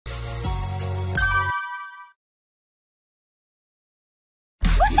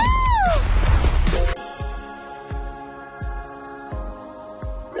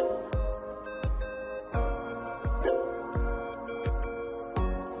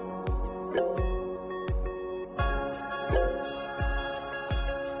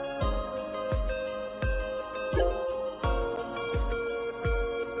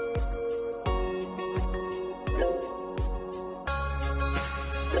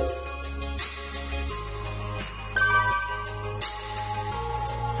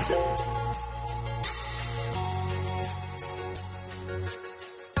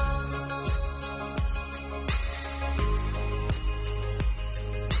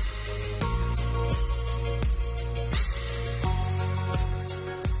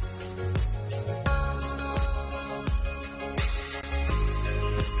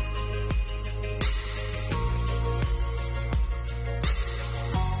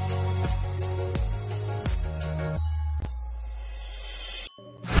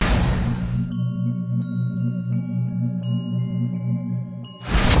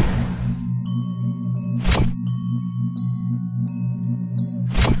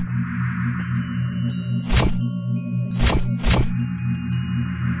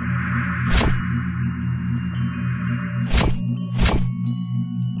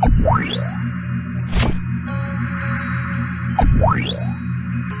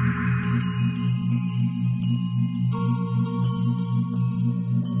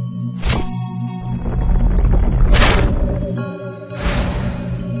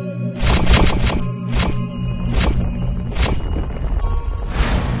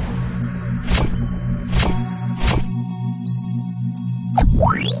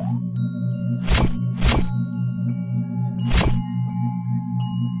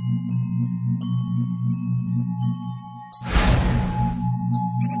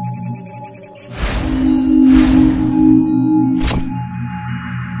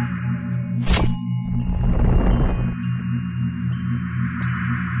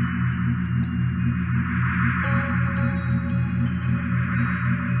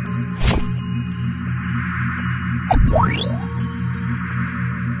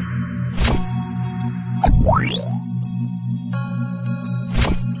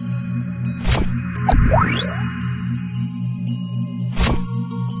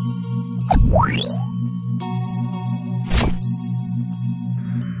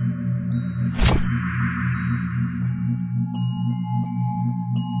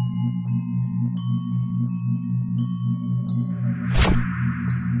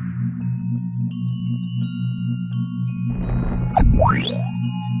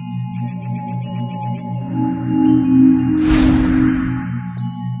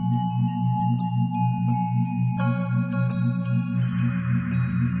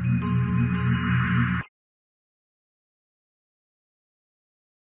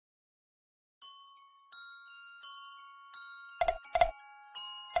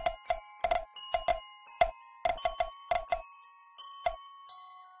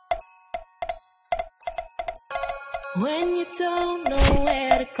When you don't know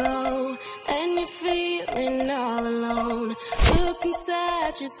where to go and you're feeling all alone, look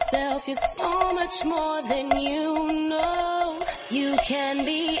inside yourself, you're so much more than you know. You can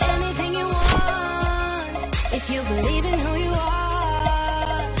be anything you want if you believe in who you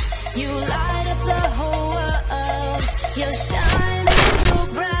are. You light up the whole world, you're shining so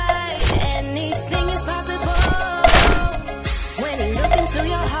bright. Anything is possible when you look into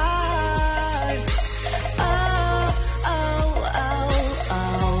your heart.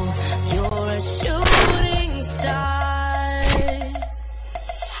 Shooting star,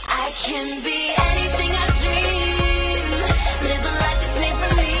 I can be anything I dream, live a life that's made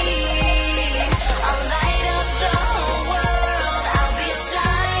for me. I'll light up the whole world, I'll be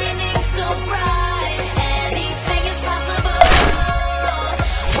shining so bright. Anything is possible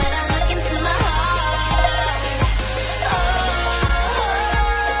when I look into my heart. Oh,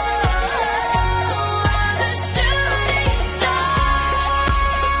 I'm a shooting star.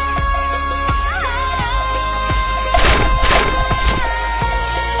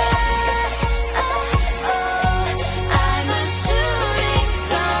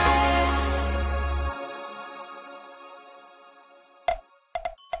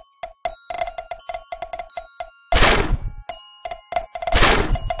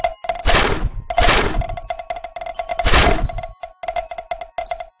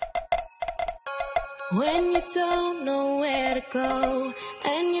 When you don't know where to go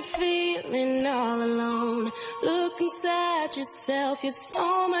and you're feeling all alone, look inside yourself, you're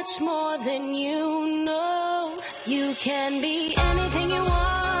so much more than you know. You can be anything you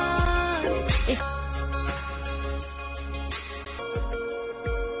want if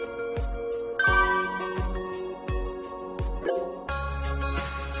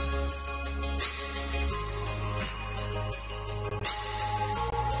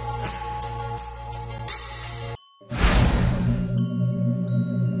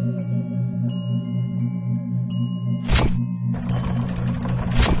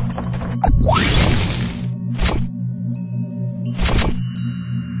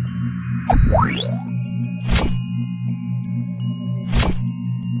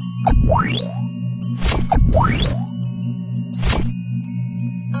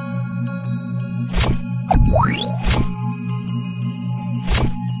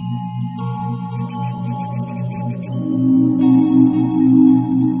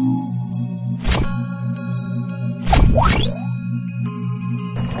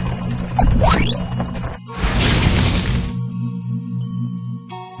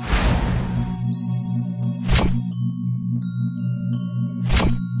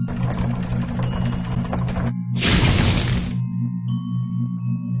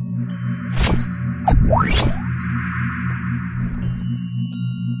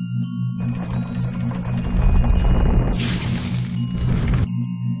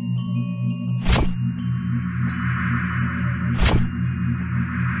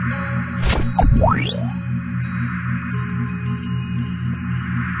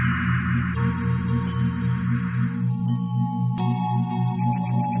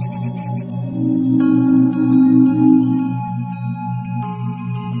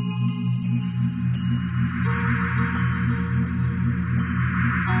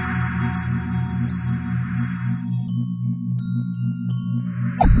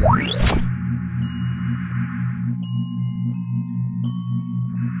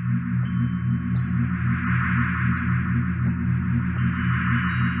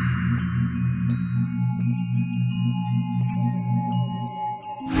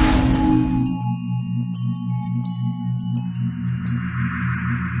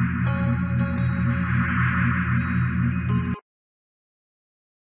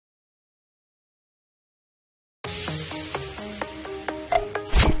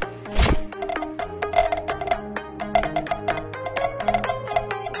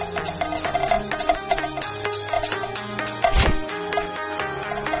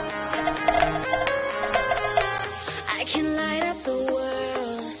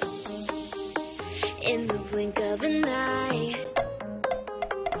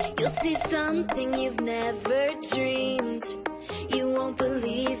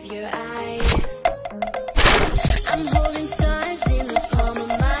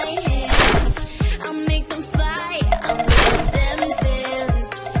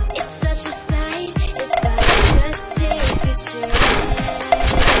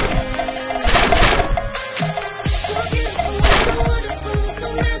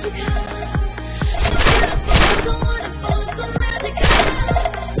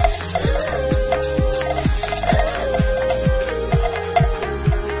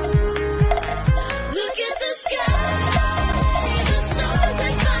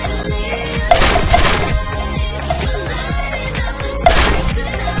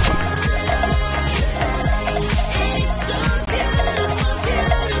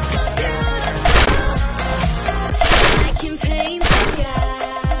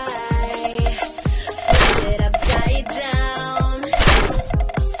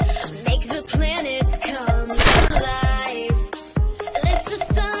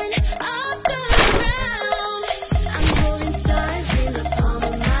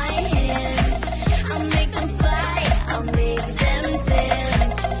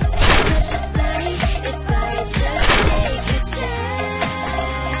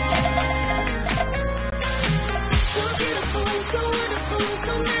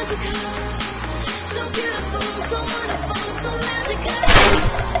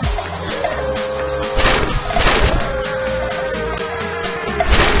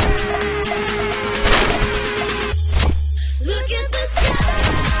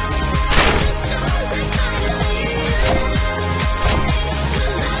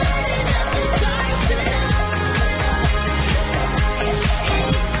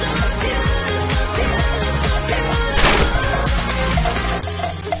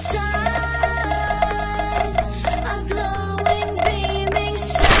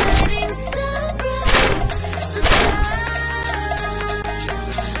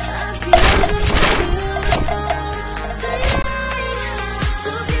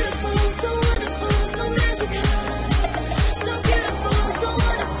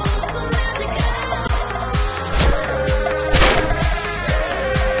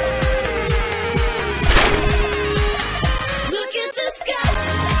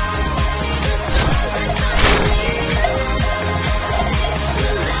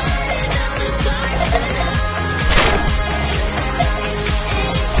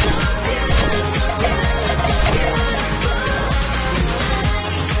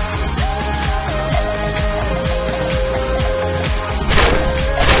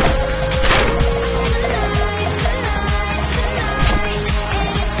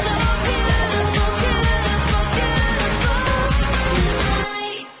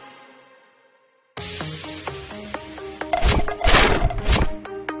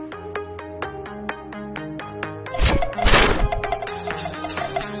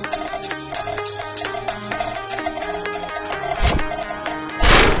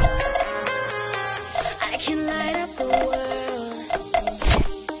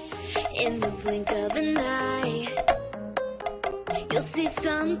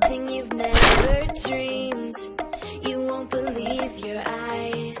something you've never dreamed. You won't believe your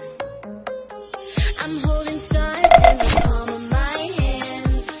eyes.